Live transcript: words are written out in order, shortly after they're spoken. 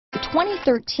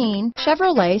2013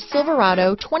 Chevrolet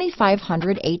Silverado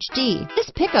 2500HD.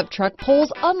 This pickup truck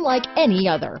pulls unlike any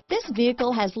other. This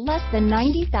vehicle has less than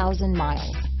 90,000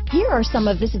 miles. Here are some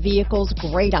of this vehicle's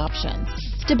great options: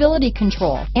 stability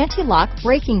control, anti-lock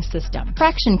braking system,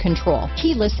 traction control,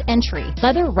 keyless entry,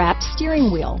 leather-wrapped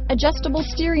steering wheel, adjustable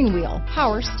steering wheel,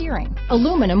 power steering,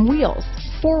 aluminum wheels,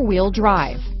 four-wheel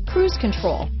drive, cruise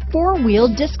control, four-wheel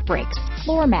disc brakes,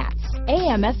 floor mats,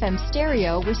 AM/FM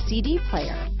stereo with CD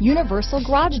player, universal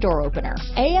garage door opener,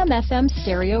 AM/FM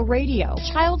stereo radio,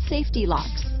 child safety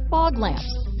locks, fog lamps,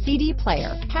 CD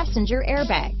player, passenger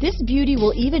airbag. This beauty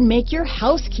will even make your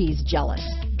house keys jealous.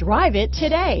 Drive it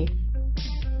today.